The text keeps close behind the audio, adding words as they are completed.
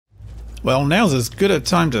Well, now's as good a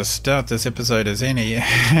time to start this episode as any,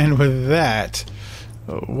 and with that,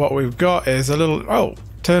 what we've got is a little... Oh,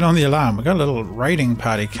 turn on the alarm. We've got a little raiding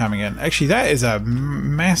party coming in. Actually, that is a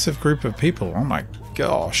massive group of people. Oh my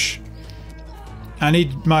gosh. I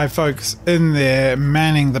need my folks in there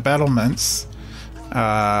manning the battlements.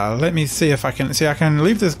 Let me see if I can... See, I can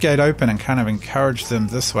leave this gate open and kind of encourage them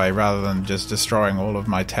this way rather than just destroying all of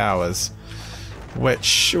my towers.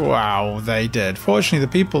 Which, wow, they did. Fortunately,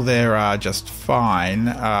 the people there are just fine.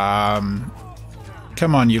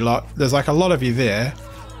 Come on, you lot. There's like a lot of you there.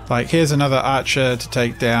 Like, here's another archer to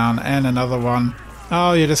take down and another one.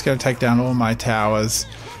 Oh, you're just going to take down all my towers.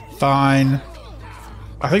 Fine.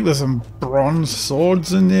 I think there's some bronze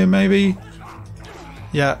swords in there, maybe?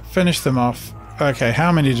 Yeah, finish them off. Okay,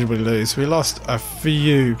 how many did we lose? We lost a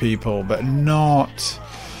few people, but not...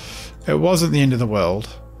 It wasn't the end of the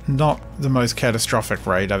world. Not the most catastrophic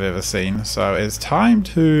raid I've ever seen. So it's time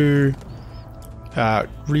to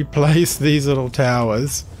replace these little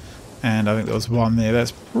towers. And I think there was one there.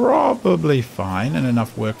 That's probably fine and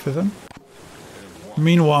enough work for them.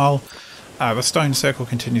 Meanwhile, the stone circle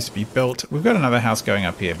continues to be built. We've got another house going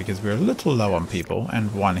up here because we're a little low on people,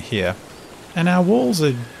 and one here. And our walls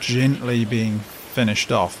are gently being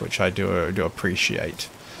finished off, which I do appreciate.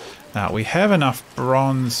 We have enough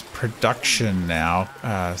bronze production now,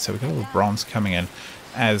 so we've got a little bronze coming in.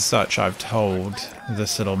 As such, I've told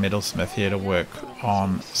this little metalsmith here to work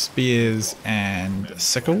on spears and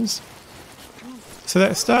sickles. So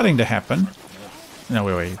that's starting to happen. No,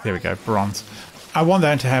 there we go, bronze. I want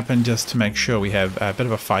that to happen just to make sure we have a bit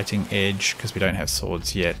of a fighting edge, because we don't have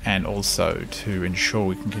swords yet, and also to ensure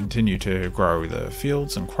we can continue to grow the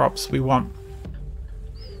fields and crops we want.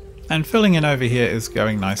 And filling in over here is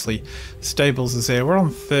going nicely. Stables is there. We're on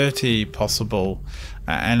 30 possible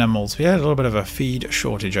animals. We had a little bit of a feed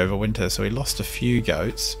shortage over winter, so we lost a few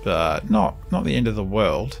goats, but not the end of the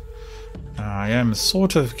world. I am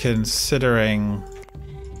sort of considering...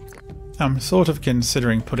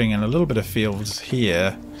 putting in a little bit of fields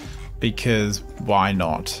here, because why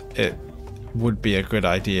not? It would be a good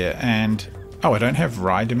idea. And, oh, I don't have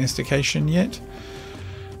rye domestication yet.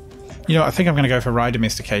 You know, I think I'm going to go for rye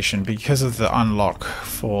domestication because of the unlock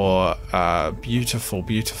for beautiful,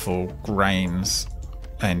 beautiful grains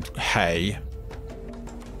and hay.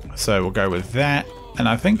 So we'll go with that. And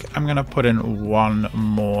I think I'm going to put in one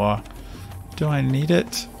more. Do I need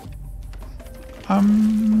it?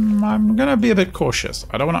 I'm going to be a bit cautious.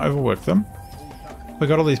 I don't want to overwork them. We've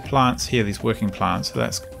got all these plants here, these working plants, so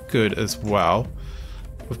that's good as well.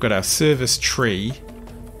 We've got our service tree.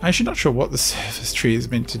 I'm actually not sure what the service tree is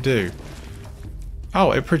meant to do. Oh,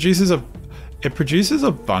 it produces a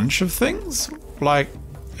bunch of things? Like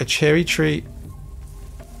a cherry tree.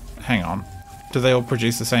 Hang on. Do they all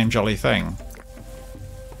produce the same jolly thing?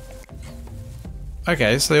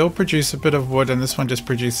 Okay, so they all produce a bit of wood, and this one just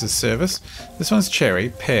produces service. This one's cherry,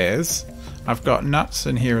 pears. I've got nuts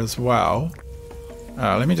in here as well.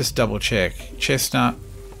 Let me just double check. Chestnut.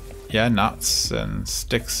 Yeah, nuts and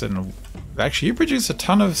sticks and... Actually, you produce a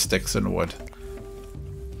ton of sticks and wood.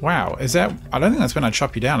 Wow, is that... I don't think that's when I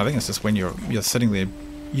chop you down. I think it's just when you're sitting there,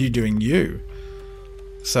 you doing you.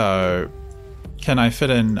 So, can I fit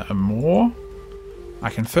in more? I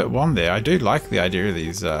can fit one there. I do like the idea of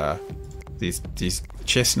these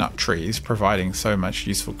chestnut trees providing so much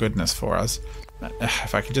useful goodness for us.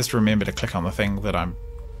 If I could just remember to click on the thing that I'm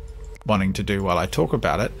wanting to do while I talk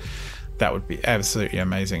about it, that would be absolutely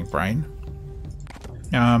amazing, brain.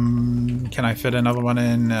 Can I fit another one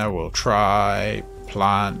in? We'll try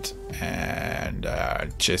plant and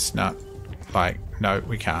chestnut. Like, no,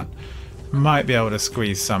 we can't. Might be able to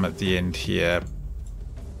squeeze some at the end here.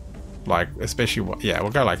 Like, especially, yeah,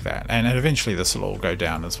 we'll go like that. And eventually this will all go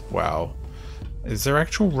down as well. Is there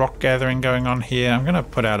actual rock gathering going on here? I'm going to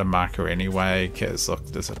put out a marker anyway, because look,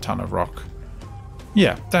 there's a ton of rock.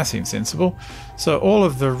 Yeah, that seems sensible. So all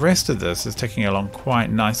of the rest of this is ticking along quite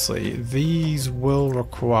nicely. These will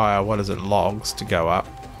require, what is it, logs to go up.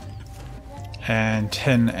 And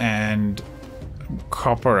tin and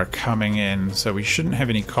copper are coming in, so we shouldn't have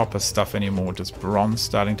any copper stuff anymore, just bronze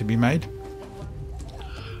starting to be made.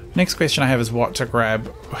 Next question I have is what to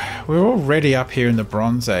grab. We're already up here in the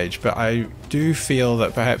Bronze Age, but I do feel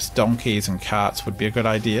that perhaps donkeys and carts would be a good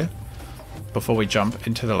idea before we jump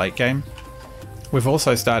into the late game. We've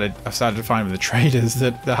also started to find with the traders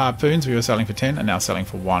that the harpoons we were selling for 10 are now selling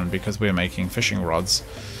for 1 because we're making fishing rods.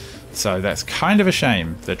 So that's kind of a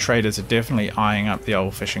shame. The traders are definitely eyeing up the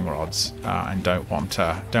old fishing rods and don't want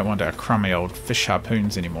our crummy old fish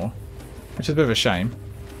harpoons anymore, which is a bit of a shame,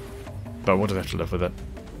 but we'll just have to live with it.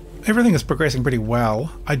 everything is progressing pretty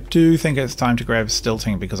well. I do think it's time to grab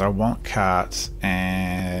stilting because I want carts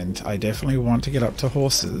and I definitely want to get up to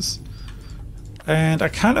horses. And I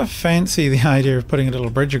kind of fancy the idea of putting a little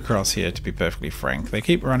bridge across here, to be perfectly frank. They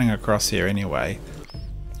keep running across here anyway.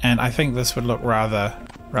 And I think this would look rather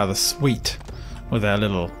sweet with our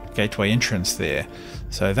little gateway entrance there.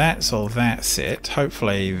 So that's all that set.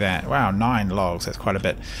 Hopefully that... Wow, 9 logs. That's quite a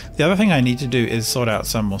bit. The other thing I need to do is sort out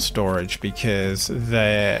some more storage because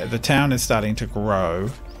the town is starting to grow.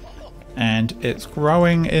 And it's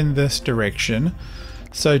growing in this direction.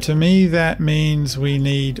 So to me that means we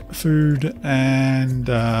need food and...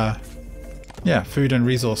 yeah, food and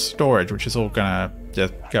resource storage, which is all going to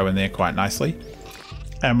just go in there quite nicely.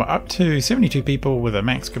 And we're up to 72 people with a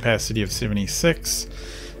max capacity of 76.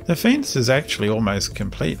 The fence is actually almost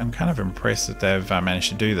complete. I'm kind of impressed that they've managed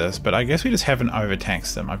to do this, but I guess we just haven't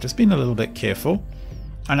overtaxed them. I've just been a little bit careful.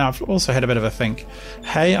 And I've also had a bit of a think,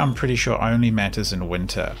 hay I'm pretty sure only matters in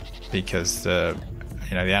winter because the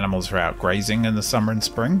animals are out grazing in the summer and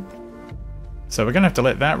spring. So we're going to have to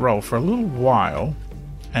let that roll for a little while.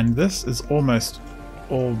 And this is almost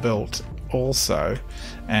all built also.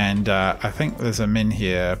 And I think there's a min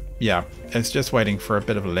here. Yeah, it's just waiting for a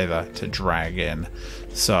bit of leather to drag in.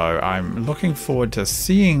 So I'm looking forward to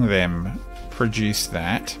seeing them produce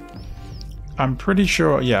that. I'm pretty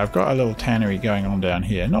sure, yeah, I've got a little tannery going on down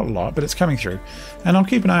here. Not a lot, but it's coming through. And I'll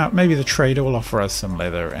keep an eye out. Maybe the trader will offer us some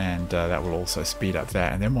leather and that will also speed up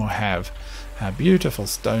that. And then we'll have a beautiful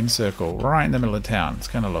stone circle right in the middle of town. It's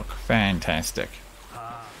going to look fantastic.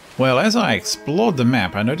 Well, as I explored the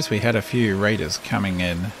map, I noticed we had a few raiders coming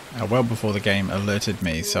in well before the game alerted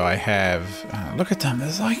me. So I have, look at them,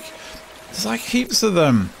 there's like heaps of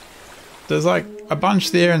them. There's like a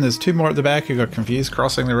bunch there and there's 2 more at the back who got confused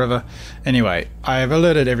crossing the river. Anyway, I've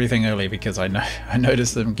alerted everything early because I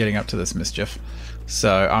noticed them getting up to this mischief.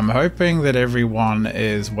 So I'm hoping that everyone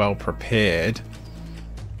is well prepared.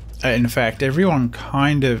 In fact, everyone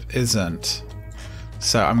kind of isn't.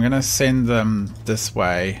 So I'm going to send them this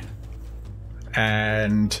way.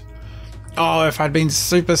 And... oh, if I'd been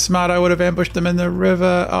super smart, I would have ambushed them in the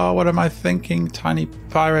river. Oh, what am I thinking?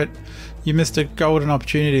 TinyPirate, you missed a golden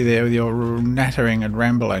opportunity there with your nattering and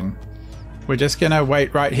rambling. We're just going to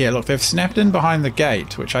wait right here. Look, they've snapped in behind the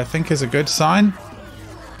gate, which I think is a good sign.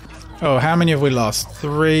 Oh, how many have we lost?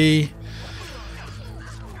 3.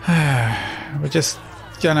 We're just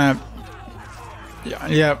going to...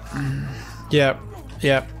 Yep.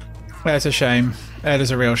 That's a shame. That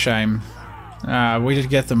is a real shame. We did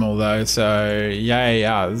get them all though, so yay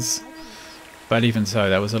us. But even so,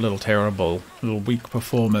 that was a little terrible, little weak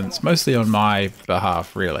performance, mostly on my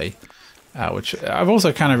behalf really. Which I've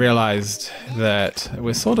also kind of realized that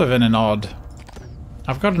we're sort of in an odd...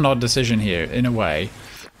 I've got an odd decision here, in a way.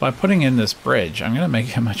 By putting in this bridge, I'm going to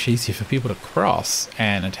make it much easier for people to cross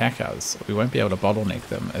and attack us. We won't be able to bottleneck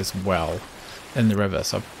them as well in the river.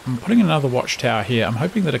 So I'm putting another watchtower here. I'm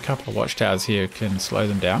hoping that a couple of watchtowers here can slow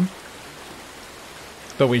them down.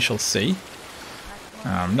 But we shall see.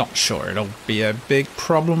 I'm not sure it'll be a big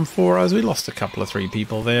problem for us. We lost a couple of 3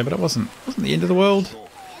 people there, but it wasn't the end of the world.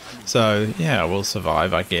 So yeah, we'll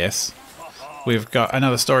survive, I guess. We've got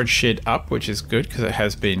another storage shed up, which is good because it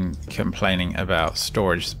has been complaining about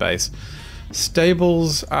storage space.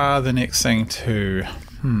 Stables are the next thing to...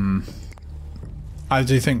 I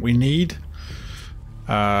do think we need...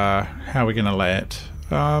 how are we going to lay it?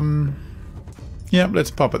 Yep,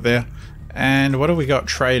 let's pop it there. And what have we got?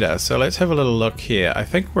 Trader. So let's have a little look here. I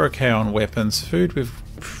think we're okay on weapons. Food we're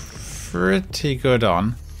pretty good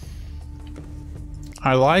on.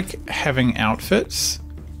 I like having outfits.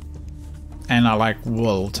 And I like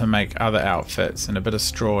wool to make other outfits. And a bit of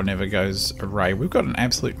straw never goes away. We've got an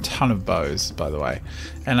absolute ton of bows, by the way.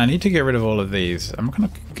 And I need to get rid of all of these. I'm going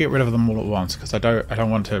to get rid of them all at once because I don't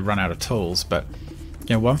want to run out of tools. But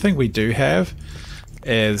you know, one thing we do have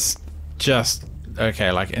is just...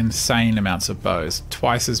 okay, like insane amounts of bows.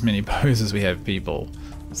 Twice as many bows as we have people.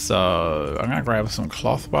 So I'm going to grab some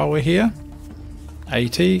cloth while we're here.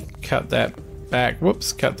 80, cut that back.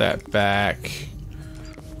 Whoops, cut that back.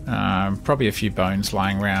 Probably a few bones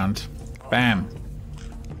lying around. Bam.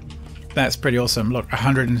 That's pretty awesome. Look,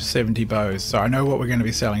 170 bows. So I know what we're going to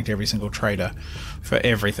be selling to every single trader for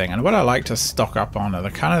everything. And what I like to stock up on are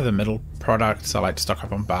the kind of the middle products. I like to stock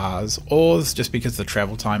up on bars, ores, just because of the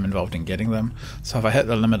travel time involved in getting them. So if I hit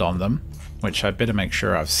the limit on them, which I better make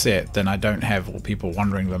sure I've set, then I don't have all people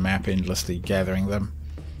wandering the map endlessly gathering them.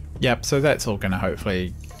 Yep, so that's all going to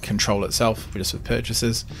hopefully control itself just with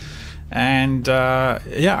purchases. And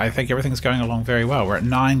yeah, I think everything's going along very well. We're at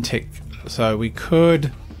 9 tick, so we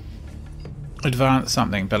could... advance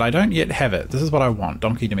something, but I don't yet have it. This is what I want,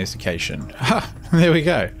 donkey domestication. Ha! There we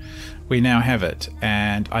go. We now have it,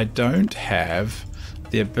 and I don't have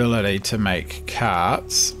the ability to make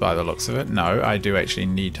carts by the looks of it. No, I do actually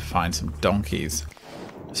need to find some donkeys.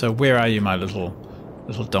 So where are you, my little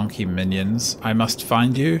donkey minions? I must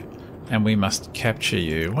find you, and we must capture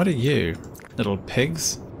you. What are you? Little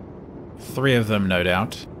pigs? 3 of them, no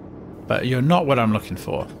doubt. But you're not what I'm looking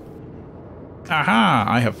for. Aha!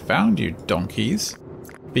 I have found you, donkeys.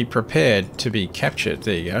 Be prepared to be captured.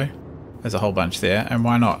 There you go. There's a whole bunch there. And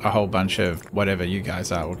why not a whole bunch of whatever you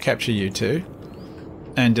guys are? We'll capture you too.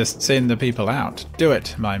 And just send the people out. Do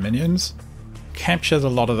it, my minions. Capture the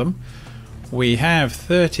lot of them. We have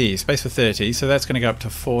 30, space for 30, so that's going to go up to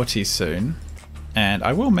 40 soon. And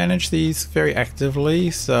I will manage these very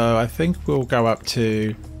actively, so I think we'll go up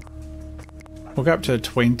to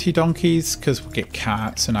 20 donkeys, because we'll get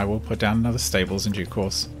carts, and I will put down another stables in due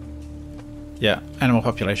course. Yeah, animal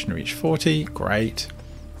population reached 40, great.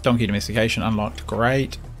 Donkey domestication unlocked,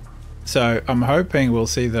 great. So I'm hoping we'll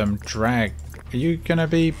see them drag. Are you gonna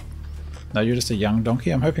be... No, you're just a young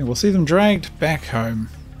donkey. I'm hoping we'll see them dragged back home.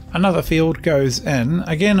 Another field goes in,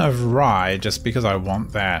 again of rye, just because I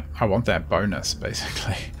want that bonus,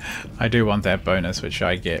 basically. I do want that bonus, which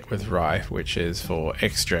I get with rye, which is for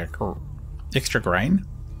extra grain.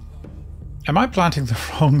 Am I planting the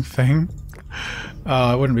wrong thing?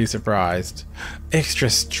 Oh, I wouldn't be surprised. Extra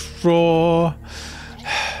straw.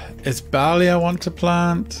 It's barley I want to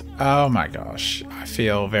plant. Oh my gosh, I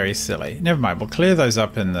feel very silly. Never mind, we'll clear those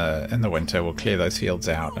up in the winter. We'll clear those fields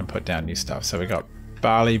out and put down new stuff. So we got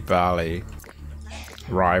barley,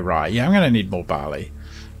 rye. Yeah, I'm going to need more barley.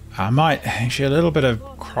 I might, actually a little bit of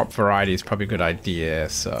crop variety is probably a good idea.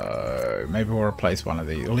 So maybe we'll replace one of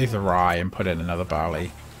these. We'll leave the rye and put in another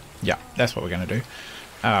barley. Yeah, that's what we're going to do.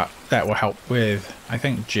 That will help with, I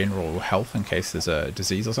think, general health in case there's a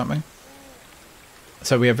disease or something.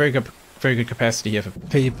 So we have very good capacity here for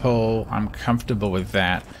people. I'm comfortable with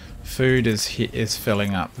that. Food is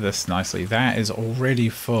filling up this nicely. That is already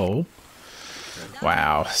full.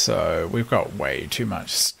 Wow, so we've got way too much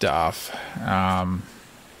stuff.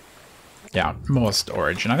 Yeah, more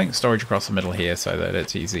storage. And I think storage across the middle here so that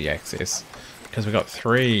it's easy access. Because we've got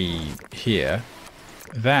 3 here.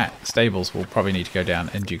 That stables will probably need to go down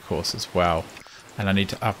in due course as well. And I need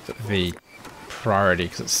to up the priority,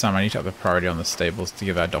 because it's summer. I need to up the priority on the stables to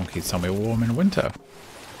give our donkeys somewhere warm in winter.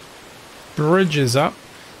 Bridges up.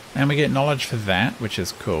 And we get knowledge for that, which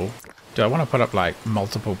is cool. Do I want to put up like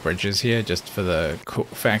multiple bridges here just for the cool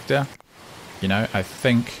factor? You know, I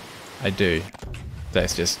think I do.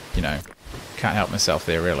 That's just, you know, can't help myself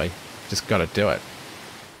there really. Just got to do it.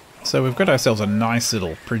 So we've got ourselves a nice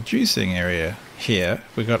little producing area here.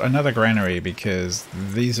 We've got another granary because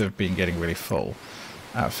these have been getting really full.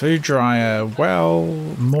 Food dryer, well,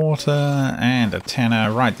 mortar and a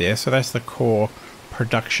tanner right there. So that's the core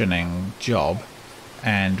productioning job.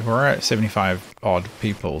 And we're at 75 odd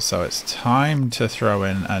people, so it's time to throw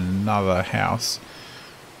in another house,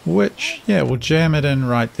 which, yeah, we'll jam it in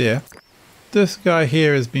right there. This guy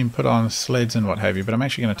here has been put on sleds and what have you, but I'm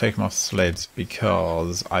actually going to take him off sleds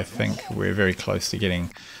because I think we're very close to getting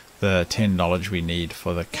the 10 knowledge we need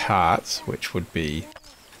for the carts, which would be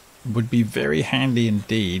very handy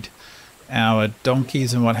indeed. Our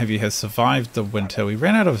donkeys and what have you has survived the winter. We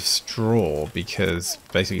ran out of straw because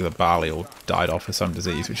basically the barley all died off with some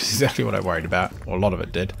disease, which is exactly what I worried about, or a lot of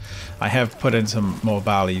it did. I have put in some more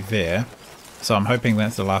barley there, so I'm hoping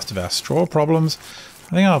that's the last of our straw problems.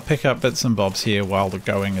 I think I'll pick up bits and bobs here while the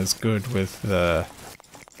going is good with the...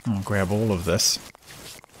 I'll grab all of this.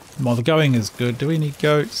 While the going is good, do we need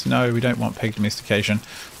goats? No, we don't want pig domestication,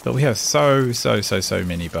 but we have so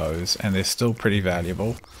many bows, and they're still pretty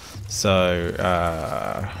valuable. So,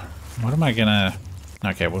 what am I gonna...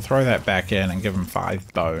 Okay, we'll throw that back in and give them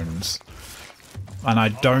 5 bones. And I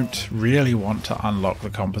don't really want to unlock the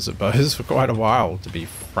composite bows for quite a while, to be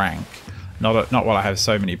frank. Not while I have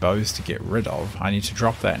so many bows to get rid of. I need to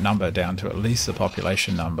drop that number down to at least the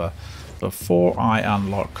population number before I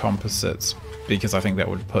unlock composites, because I think that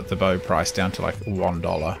would put the bow price down to like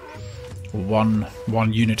 $1.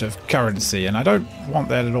 One unit of currency, and I don't want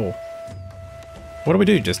that at all. What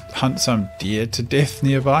do? Just hunt some deer to death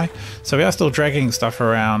nearby? So we are still dragging stuff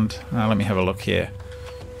around. Let me have a look here.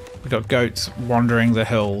 We've got goats wandering the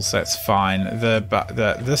hills. That's fine.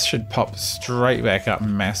 This should pop straight back up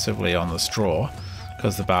massively on the straw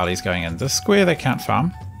because the barley's going in. This square they can't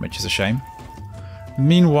farm, which is a shame.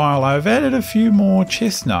 Meanwhile, I've added a few more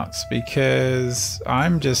chestnuts because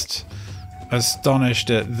I'm just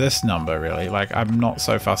astonished at this number, really. Like, I'm not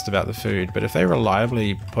so fussed about the food, but if they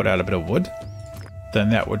reliably put out a bit of wood, then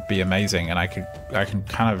that would be amazing, and I can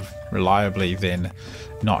kind of reliably then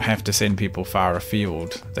not have to send people far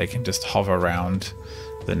afield. They can just hover around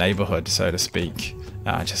the neighborhood, so to speak,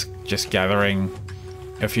 just gathering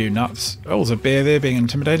a few nuts. Oh, there's a bear there being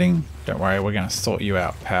intimidating. Don't worry, we're going to sort you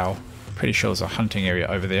out, pal. Pretty sure there's a hunting area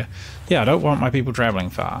over there. Yeah, I don't want my people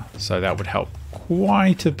traveling far, so that would help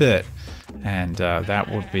quite a bit, and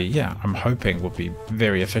that would be, yeah, I'm hoping would be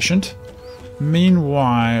very efficient.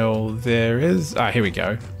 Meanwhile, there is... here we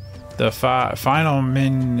go. The final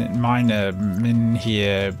minor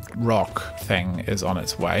here rock thing is on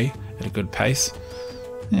its way at a good pace.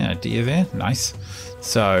 Yeah, deer there. Nice.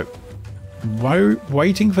 So,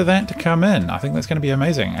 waiting for that to come in. I think that's going to be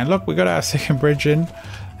amazing. And look, we got our second bridge in.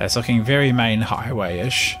 That's looking very main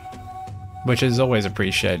highway-ish, which is always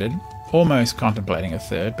appreciated. Almost contemplating a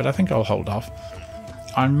third, but I think I'll hold off.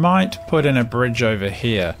 I might put in a bridge over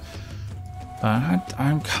here.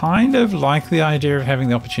 I'm kind of like the idea of having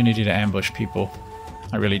the opportunity to ambush people.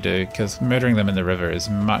 I really do, because murdering them in the river is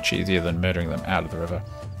much easier than murdering them out of the river.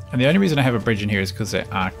 And the only reason I have a bridge in here is because there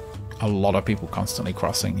are a lot of people constantly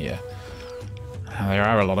crossing here. There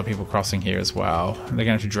are a lot of people crossing here as well. Are they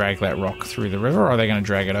going to drag that rock through the river, or are they going to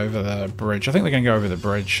drag it over the bridge? I think they're going to go over the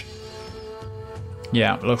bridge.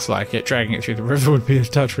 Yeah, looks like it. Dragging it through the river would be a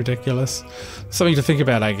touch ridiculous. Something to think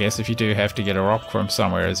about, I guess, if you do have to get a rock from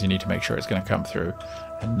somewhere, is you need to make sure it's going to come through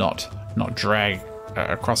and not drag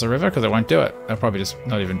across a river, because it won't do it. They'll probably just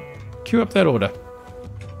not even queue up that order.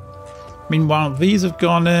 Meanwhile, these have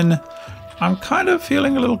gone in. I'm kind of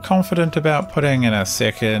feeling a little confident about putting in a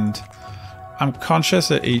second. I'm conscious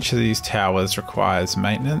that each of these towers requires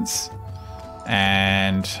maintenance.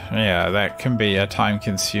 And yeah, that can be a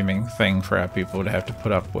time-consuming thing for our people to have to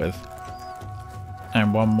put up with.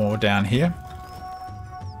 And one more down here.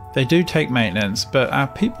 They do take maintenance, but our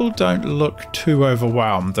people don't look too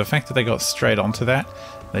overwhelmed. The fact that they got straight onto that,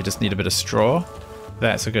 they just need a bit of straw,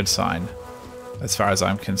 that's a good sign, as far as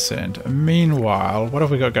I'm concerned. Meanwhile, what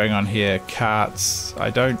have we got going on here? Carts. I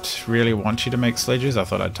don't really want you to make sledges. I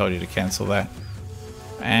thought I told you to cancel that.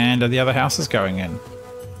 And the other house is going in.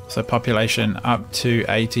 So population up to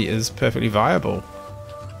 80 is perfectly viable.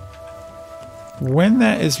 When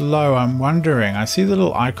that is low, I'm wondering, I see the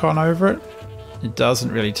little icon over it. It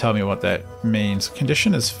doesn't really tell me what that means.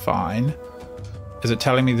 Condition is fine. Is it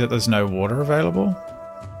telling me that there's no water available?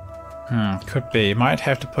 Could be. Might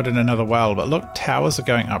have to put in another well, but look, towers are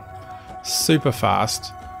going up super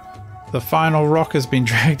fast. The final rock has been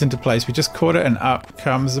dragged into place. We just caught it and up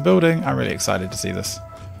comes the building. I'm really excited to see this.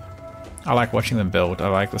 I like watching them build. I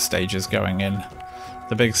like the stages going in.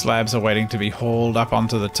 The big slabs are waiting to be hauled up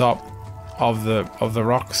onto the top of the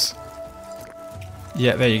rocks.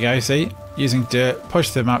 Yeah, there you go, see? Using dirt,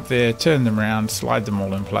 push them up there, turn them around, slide them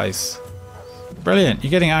all in place. Brilliant,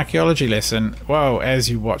 you're getting an archaeology lesson, whoa, as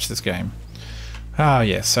you watch this game. Oh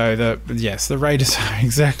yes, so the raiders are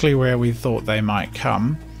exactly where we thought they might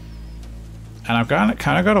come. And I've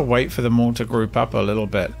kind of got to wait for them all to group up a little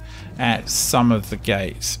bit at some of the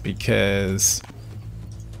gates, because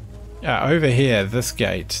over here, this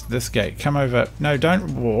gate, come over. No,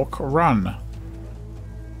 don't walk, run.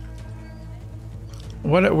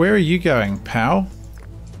 Where are you going, pal?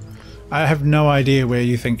 I have no idea where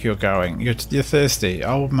you think you're going. You're thirsty.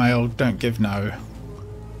 Old male, don't give no.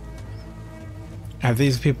 Have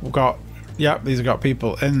these people got... Yep, these have got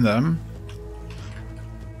people in them.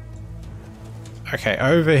 Okay,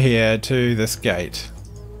 over here to this gate.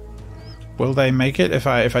 Will they make it? If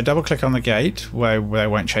I double click on the gate, where they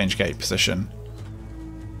won't change gate position.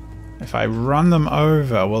 If I run them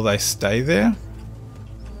over, will they stay there?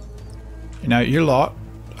 You know, you lot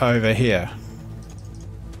over here.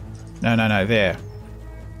 No, there.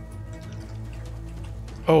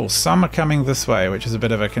 Oh, some are coming this way, which is a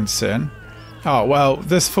bit of a concern. Oh, well,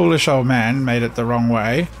 this foolish old man made it the wrong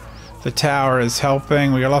way. The tower is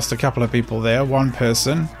helping. We lost a couple of people there. One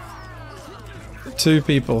person. 2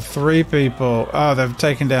 people. 3 people. Oh, they've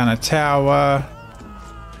taken down a tower.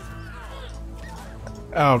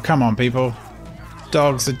 Oh, come on, people.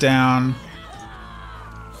 Dogs are down.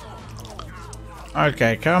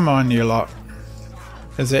 Okay, come on, you lot.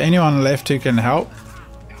 Is there anyone left who can help?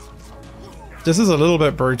 This is a little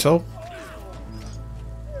bit brutal.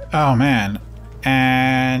 Oh, man.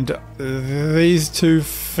 And these 2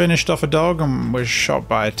 finished off a dog and were shot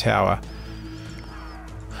by a tower.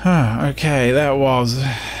 Okay, that was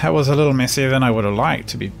a little messier than I would have liked,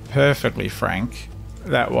 to be perfectly frank.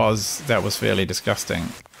 That was fairly disgusting.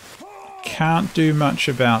 Can't do much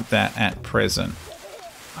about that at present.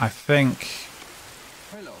 I think...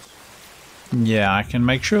 Yeah, I can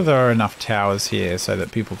make sure there are enough towers here so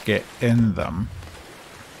that people get in them.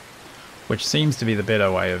 which seems to be the better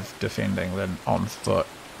way of defending than on foot.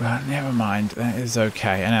 But never mind, that is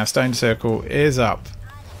okay. And our stone circle is up.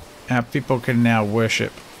 Our people can now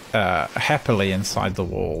worship happily inside the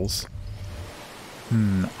walls.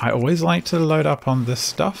 I always like to load up on this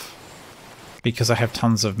stuff because I have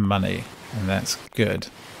tons of money, and that's good.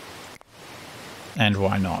 And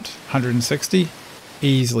why not? 160?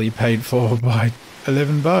 Easily paid for by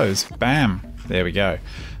 11 bows. Bam! There we go.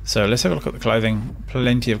 So let's have a look at the clothing.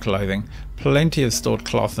 Plenty of clothing. Plenty of stored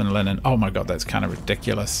cloth and linen. Oh my god, that's kind of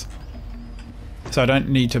ridiculous. So I don't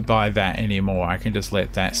need to buy that anymore. I can just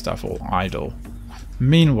let that stuff all idle.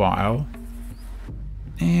 Meanwhile,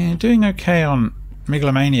 doing okay on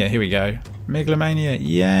megalomania. Here we go. Megalomania.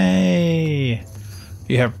 Yay!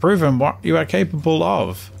 You have proven what you are capable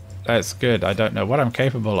of. That's good. I don't know what I'm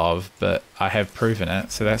capable of, but I have proven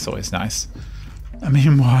it, so that's always nice.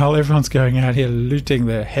 Meanwhile, everyone's going out here looting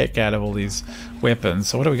the heck out of all these weapons.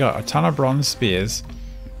 So what do we got? A ton of bronze spears.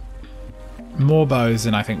 More bows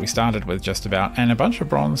than I think we started with just about. And a bunch of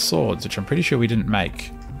bronze swords, which I'm pretty sure we didn't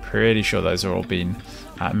make. Pretty sure those are all been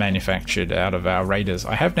manufactured out of our raiders.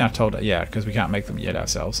 I have now told it, yeah, because we can't make them yet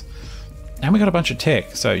ourselves. And we got a bunch of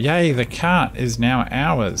tech. So yay, the cart is now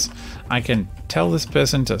ours. I can tell this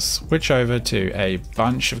person to switch over to a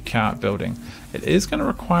bunch of cart building. It is going to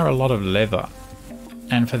require a lot of leather.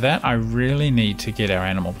 And for that, I really need to get our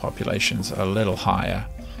animal populations a little higher.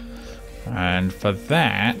 And for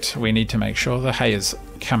that, we need to make sure the hay is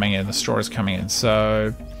coming in, the straw is coming in.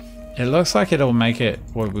 So it looks like it'll make it,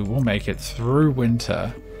 well, we will make it through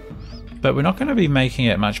winter. But we're not going to be making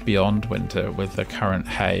it much beyond winter with the current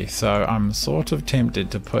hay. So I'm sort of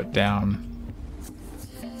tempted to put down...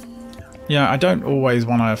 I don't always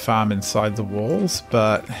want to farm inside the walls,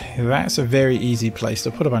 but that's a very easy place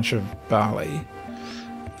to put a bunch of barley.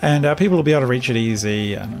 And people will be able to reach it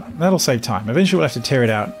easy, and that'll save time. Eventually we'll have to tear it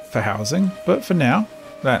out for housing, but for now,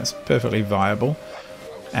 that's perfectly viable.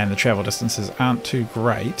 And the travel distances aren't too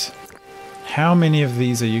great. How many of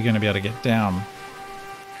these are you going to be able to get down?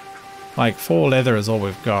 Like 4 leather is all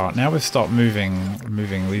we've got. Now we've stopped moving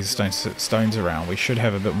these stones around. We should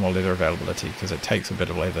have a bit more leather availability because it takes a bit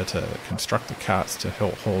of leather to construct the carts to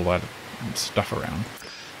haul that stuff around.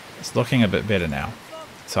 It's looking a bit better now.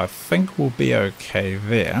 So I think we'll be okay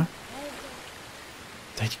there.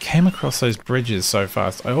 They came across those bridges so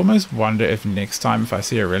fast. I almost wonder if next time if I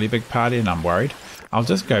see a really big party and I'm worried, I'll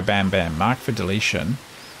just go bam bam, mark for deletion.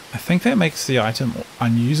 I think that makes the item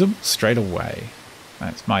unusable straight away.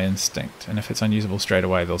 That's my instinct. And if it's unusable straight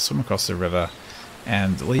away, they'll swim across the river.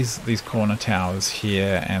 And these corner towers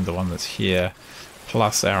here and the one that's here,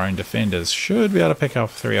 plus our own defenders, should be able to pick up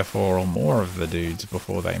 3 or 4 or more of the dudes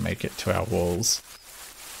before they make it to our walls.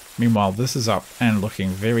 Meanwhile, this is up and looking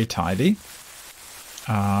very tidy.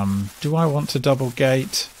 Do I want to double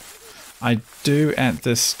gate? I do at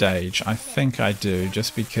this stage. I think I do,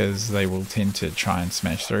 just because they will tend to try and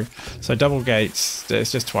smash through. So double gates,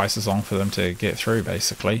 it's just twice as long for them to get through,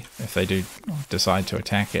 basically, if they do decide to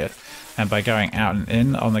attack it. And by going out and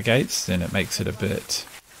in on the gates, then it makes it a bit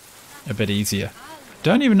easier.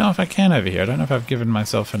 Don't even know if I can over here. I don't know if I've given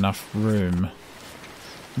myself enough room.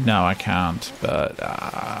 No, I can't, but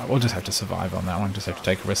we'll just have to survive on that one. Just have to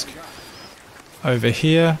take a risk. Over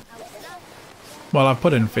here, well, I've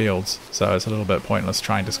put in fields, so it's a little bit pointless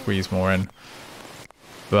trying to squeeze more in.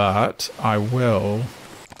 But I will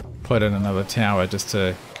put in another tower just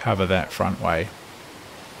to cover that front way.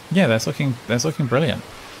 Yeah, that's looking brilliant.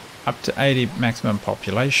 Up to 80 maximum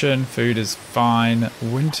population. Food is fine.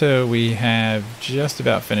 Winter we have just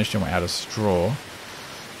about finished and we're out of straw.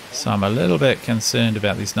 So I'm a little bit concerned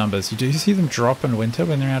about these numbers. You do see them drop in winter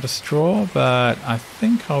when they're out of straw, but I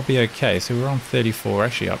think I'll be okay. So we're on 34,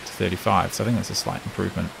 actually up to 35, so I think that's a slight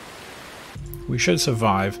improvement. We should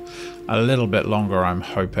survive a little bit longer, I'm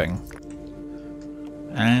hoping.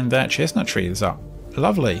 And that chestnut tree is up.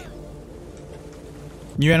 Lovely.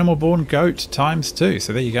 New animal born, goat ×2.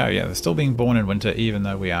 So there you go. Yeah, they're still being born in winter, even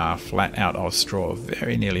though we are flat out of straw.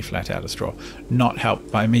 Very nearly flat out of straw. Not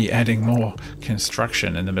helped by me adding more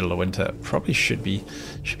construction in the middle of winter. Probably should be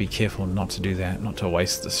careful not to do that, not to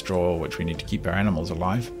waste the straw, which we need to keep our animals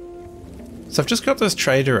alive. So I've just got this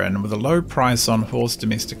trader in with a low price on horse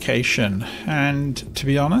domestication, and to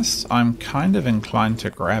be honest, I'm kind of inclined to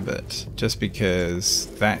grab it, just because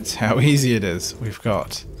that's how easy it is. We've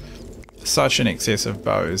got such an excess of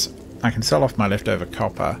bows. I can sell off my leftover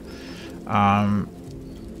copper.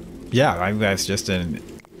 Yeah, I think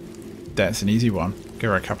that's an easy one.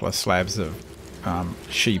 Give her a couple of slabs of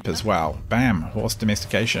sheep as well. Bam, horse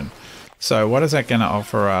domestication. So what is that going to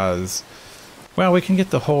offer us? Well, we can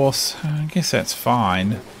get the horse. I guess that's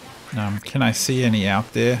fine. Can I see any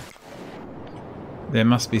out there? There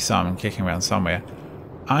must be some kicking around somewhere.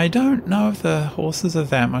 I don't know if the horses are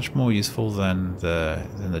that much more useful than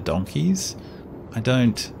the donkeys. I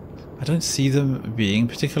don't see them being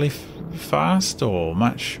particularly fast or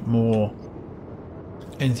much more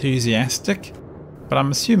enthusiastic, but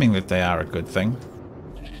I'm assuming that they are a good thing.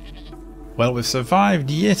 Well, we've survived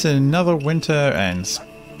yet another winter, and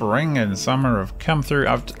spring and summer have come through.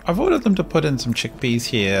 I've ordered them to put in some chickpeas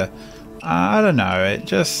here. I don't know, it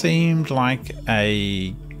just seemed like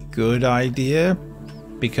a good idea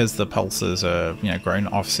because the pulses are, you know, grown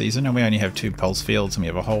off season, and we only have 2 pulse fields and we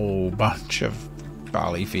have a whole bunch of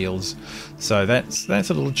barley fields. So that's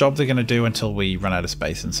a little job they're going to do until we run out of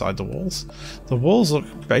space inside the walls. The walls look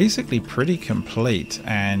basically pretty complete,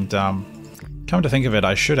 and come to think of it,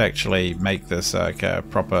 I should actually make this like a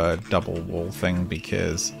proper double wall thing,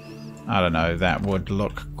 because I don't know, that would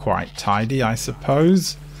look quite tidy, I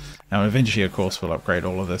suppose. Now eventually, of course, we'll upgrade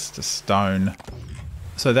all of this to stone,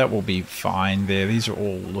 so that will be fine there. These are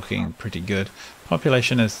all looking pretty good.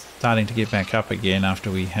 Population is starting to get back up again after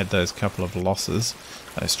we had those couple of losses,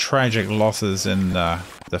 those tragic losses in the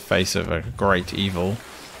face of a great evil,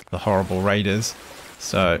 the horrible raiders.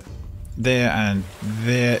 So there and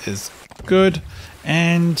there is good,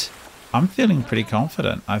 and I'm feeling pretty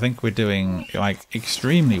confident. I think we're doing like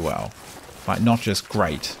extremely well, like not just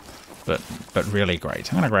great, but really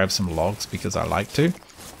great. I'm going to grab some logs because I like to.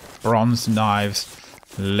 Bronze knives,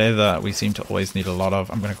 leather we seem to always need a lot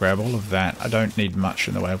of. I'm going to grab all of that. I don't need much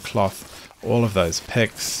in the way of cloth. All of those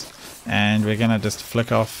picks, and we're going to just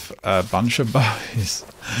flick off a bunch of bows.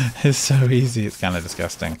 It's so easy, it's kind of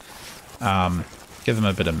disgusting. Give them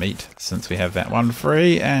a bit of meat since we have that one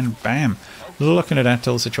free, and bam. Looking at our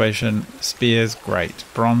tool situation, spears, great.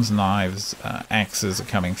 Bronze knives, axes are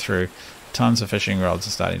coming through. Tons of fishing rods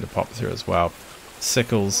are starting to pop through as well.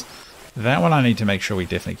 Sickles, that one I need to make sure we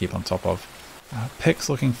definitely keep on top of. Picks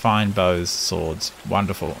looking fine, bows, swords,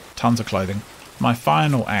 wonderful. Tons of clothing. My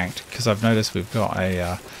final act, because I've noticed we've got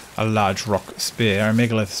a large rock spear, a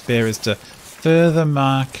megalith spear, is to further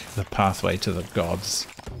mark the pathway to the gods.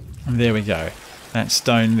 And there we go. That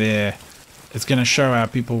stone there is going to show our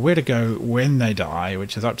people where to go when they die,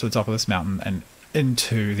 which is up to the top of this mountain and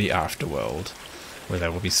into the afterworld, where they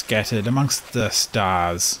will be scattered amongst the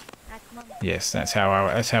stars. Yes, that's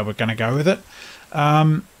how we're going to go with it.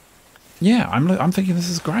 Yeah, I'm thinking this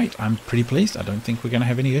is great. I'm pretty pleased. I don't think we're going to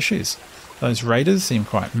have any issues. Those raiders seem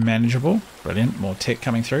quite manageable. Brilliant. More tech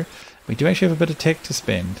coming through. We do actually have a bit of tech to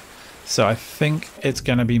spend, so I think it's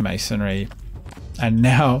going to be masonry. And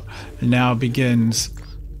now begins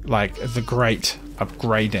like the great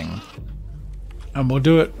upgrading, and we'll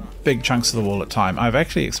do it big chunks of the wall at a time. I've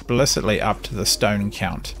actually explicitly upped the stone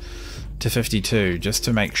count to 52 just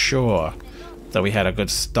to make sure that we had a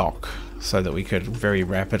good stock, so that we could very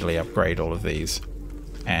rapidly upgrade all of these,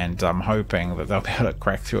 and I'm hoping that they'll be able to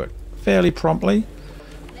crack through it fairly promptly.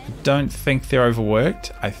 I don't think they're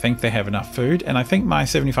overworked. I think they have enough food, and I think my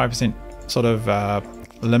 75% sort of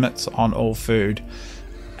limits on all food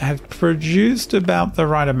have produced about the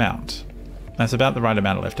right amount. That's about the right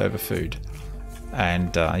amount of leftover food,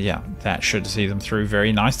 and yeah, that should see them through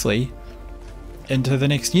very nicely into the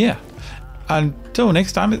next year. Until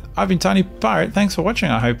next time, I've been TinyPirate. Thanks for watching.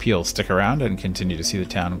 I hope you'll stick around and continue to see the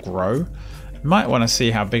town grow. Might want to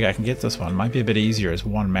see how big I can get this one. Might be a bit easier as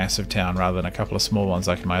one massive town rather than a couple of small ones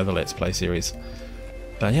like in my other Let's Play series.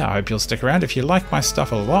 But yeah, I hope you'll stick around. If you like my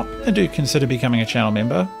stuff a lot, then do consider becoming a channel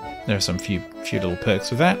member. There are some few little perks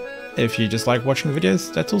with that. If you just like watching the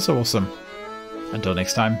videos, that's also awesome. Until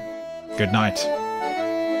next time, good night.